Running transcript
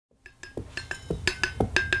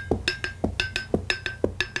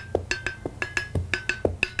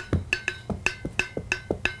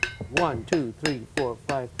1, 2, 3, 4,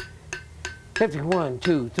 5. 51,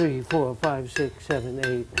 2, 3, 4, 5, 6, 7,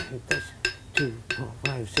 8. That's 2, 4,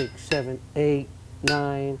 5, 6, 7, 8,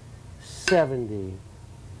 9, 70.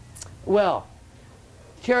 Well,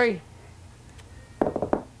 Jerry,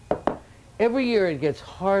 every year it gets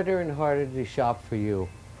harder and harder to shop for you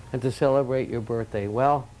and to celebrate your birthday.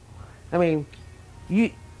 Well, I mean,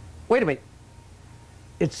 wait a minute.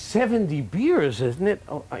 It's 70 beers, isn't it?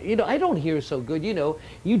 Oh, you know, I don't hear so good. You know,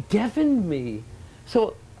 you deafened me.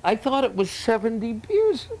 So I thought it was 70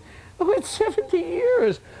 beers. Oh, it's 70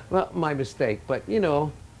 years. Well, my mistake, but you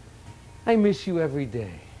know, I miss you every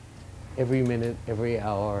day, every minute, every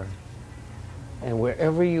hour, and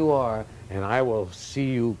wherever you are, and I will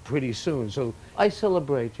see you pretty soon. So I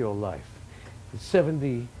celebrate your life. It's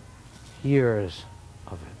 70 years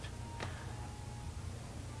of it.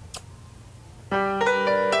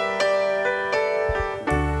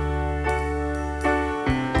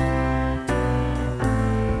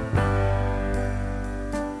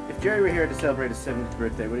 If Jerry were here to celebrate his 70th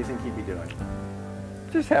birthday, what do you think he'd be doing?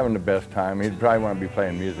 Just having the best time. He'd probably want to be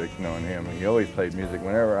playing music, knowing him. He always played music.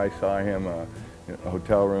 Whenever I saw him, in a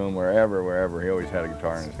hotel room, wherever, he always had a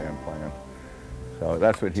guitar in his hand playing. So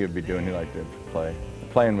that's what he would be doing. He liked to play.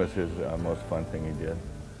 Playing was his most fun thing he did.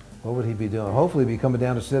 What would he be doing? Hopefully he'd be coming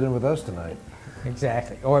down to sit in with us tonight.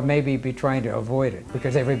 Exactly. Or maybe be trying to avoid it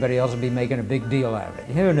because everybody else would be making a big deal out of it.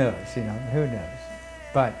 Who knows, you know, who knows.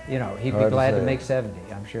 But, you know, he'd be glad to make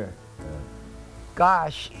 70, I'm sure.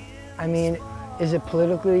 Gosh, I mean, is it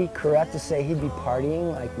politically correct to say he'd be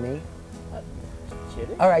partying like me?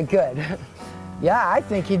 Kidding? All right, good. Yeah, I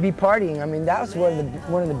think he'd be partying. I mean, that was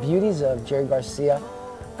one of the beauties of Jerry Garcia.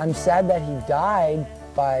 I'm sad that he died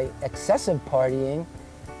by excessive partying.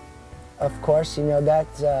 Of course, you know,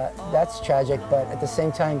 that's tragic, but at the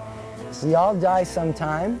same time, we all die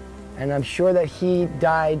sometime, and I'm sure that he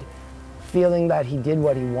died feeling that he did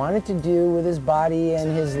what he wanted to do with his body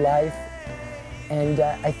and his life. And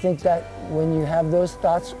I think that when you have those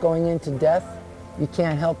thoughts going into death, you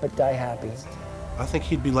can't help but die happy. I think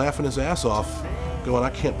he'd be laughing his ass off, going, I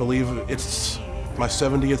can't believe it's my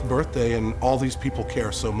 70th birthday and all these people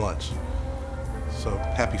care so much. So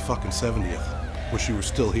happy fucking 70th. Wish you were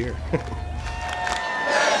still here.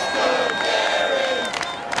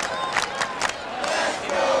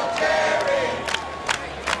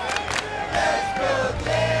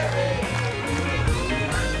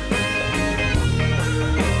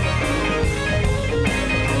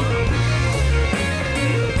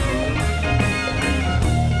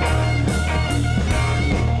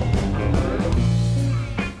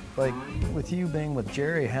 Like, with you being with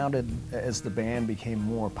Jerry, how did, as the band became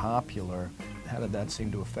more popular, how did that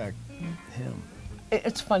seem to affect him?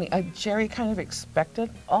 It's funny, Jerry kind of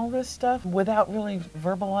expected all this stuff without really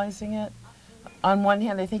verbalizing it. On one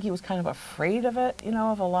hand, I think he was kind of afraid of it, you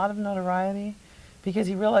know, of a lot of notoriety, because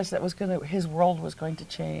he realized that his world was going to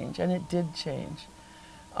change, and it did change.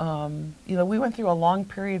 You know, we went through a long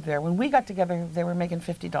period there. When we got together, they were making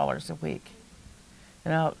 $50 a week.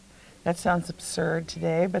 You know, that sounds absurd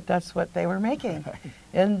today, but that's what they were making.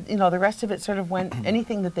 And, you know, the rest of it sort of went,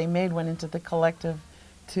 anything that they made went into the collective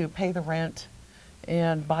to pay the rent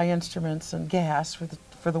and buy instruments and gas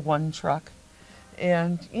for the one truck.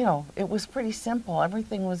 And, you know, it was pretty simple.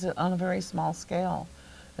 Everything was on a very small scale.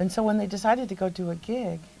 And so when they decided to go do a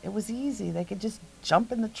gig, it was easy. They could just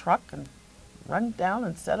jump in the truck and run down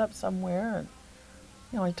and set up somewhere. And,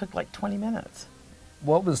 you know, it took like 20 minutes.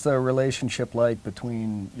 What was the relationship like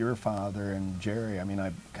between your father and Jerry? I mean,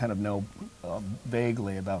 I kind of know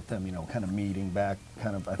vaguely about them, you know, kind of meeting back,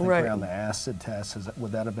 kind of, I think, right around the acid test.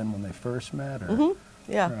 Would that have been when they first met? Or?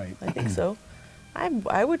 Mm-hmm. Yeah, right. I think so.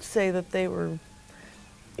 I would say that they were,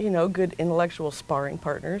 you know, good intellectual sparring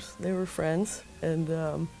partners. They were friends, and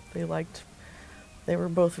they were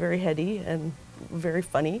both very heady and very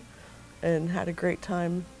funny, and had a great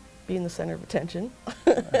time being the center of attention.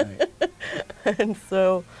 Right. And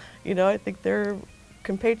so, you know, I think they're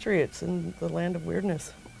compatriots in the land of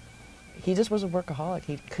weirdness. He just was a workaholic.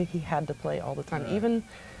 He had to play all the time, even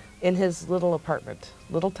in his little apartment,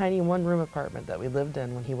 little tiny one-room apartment that we lived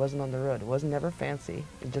in when he wasn't on the road. It wasn't never fancy.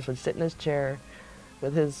 He just would sit in his chair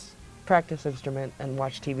with his practice instrument and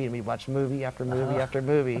watch TV, and we'd watch movie after movie after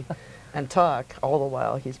movie and talk all the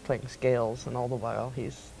while he's playing scales, and all the while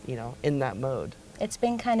he's, you know, in that mode. It's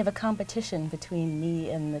been kind of a competition between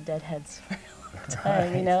me and the Deadheads for a long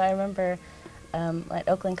time. Right. You know, I remember at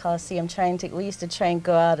Oakland Coliseum we used to try and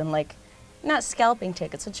go out and, like, not scalping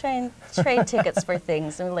tickets, but try and trade tickets for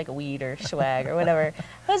things, like weed or swag or whatever.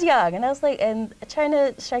 I was young, and I was like, and trying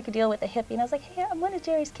to strike a deal with a hippie, and I was like, hey, I'm one of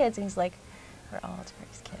Jerry's kids, and he's like, we're all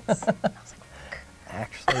Jerry's kids. And I was like,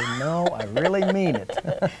 Actually, no, I really mean it.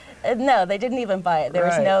 No, they didn't even buy it. There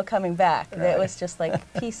was Right. no coming back. Right. It was just like,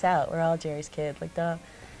 peace out. We're all Jerry's kid. Like, duh.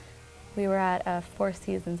 We were at Four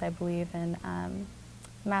Seasons, I believe, in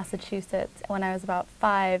Massachusetts when I was about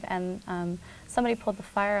 5, and somebody pulled the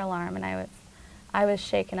fire alarm, and I was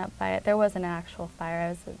shaken up by it. There wasn't an actual fire. I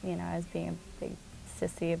was being a big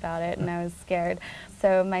sissy about it, and I was scared.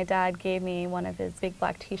 So my dad gave me one of his big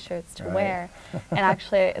black T-shirts to wear, and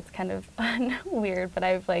actually it's kind of weird, but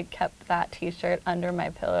I've like kept that T-shirt under my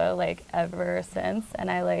pillow like ever since, and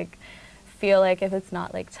I like feel like if it's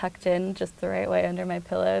not like tucked in just the right way under my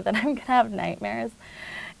pillow, then I'm gonna have nightmares.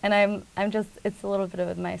 And I'm just, it's a little bit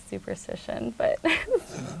of my superstition, but.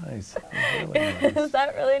 Nice. Really nice. Is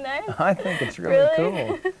that really nice? I think it's really,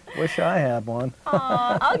 Really? cool. Wish I had one.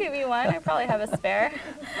 Aw, I'll give you one. I probably have a spare.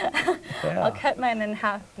 Yeah. I'll cut mine in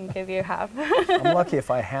half and give you half. I'm lucky if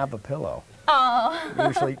I have a pillow. Oh.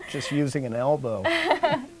 Usually just using an elbow.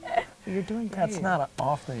 You're doing great. That's not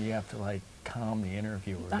often you have to like calm the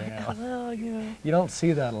interviewer down. Well, you know. You don't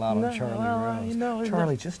see that a lot No, on Charlie well, Rose. you know,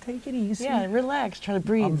 Charlie, just take it easy. Yeah, relax. Try to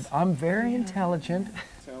breathe. I'm very intelligent.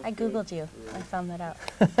 I Googled you. I found that out.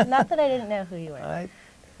 Not that I didn't know who you were,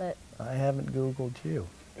 but I haven't Googled you.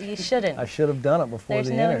 you shouldn't. I should have done it before There's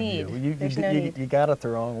the no interview. need. There's no need. You got it the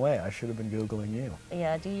wrong way. I should have been Googling you.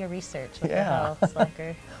 Yeah, do your research. What Yeah. the hell,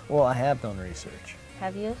 slacker? Well, I have done research.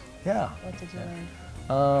 Have you? Yeah. What did you learn?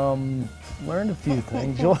 Learned a few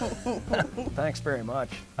things. Thanks very much.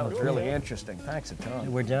 That was really interesting. Thanks a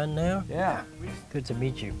ton. We're done now? Yeah. Good to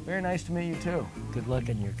meet you. Very nice to meet you too. Good luck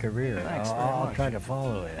in your career. Thanks very I'll much. try to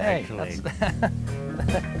follow it, Hey, actually.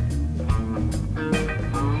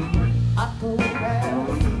 I go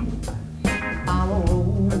round, I'm a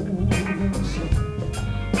rolling stone.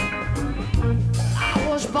 I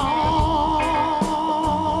was born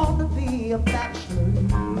to be a bachelor.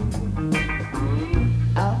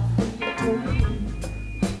 After you told me,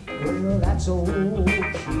 well, that's okay.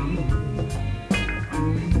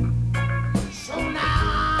 So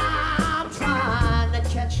now I'm trying to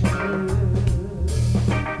catch her.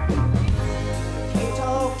 Can't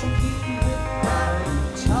talk to you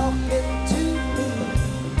without talking to me.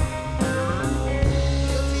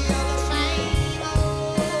 Guilty of the same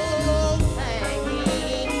old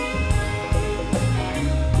thing.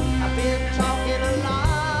 I've been talking a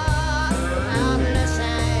lot about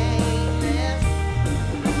listening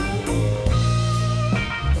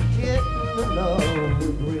to getting to know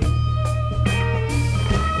me.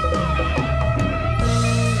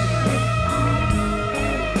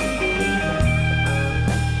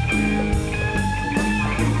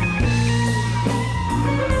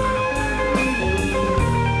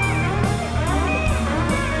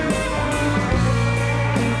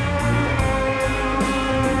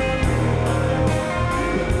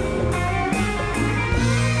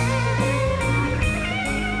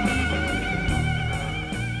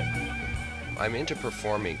 I'm into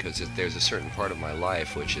performing because there's a certain part of my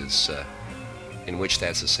life which is, in which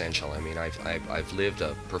that's essential. I mean, I've lived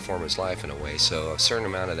a performer's life in a way, so a certain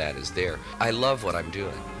amount of that is there. I love what I'm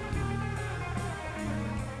doing.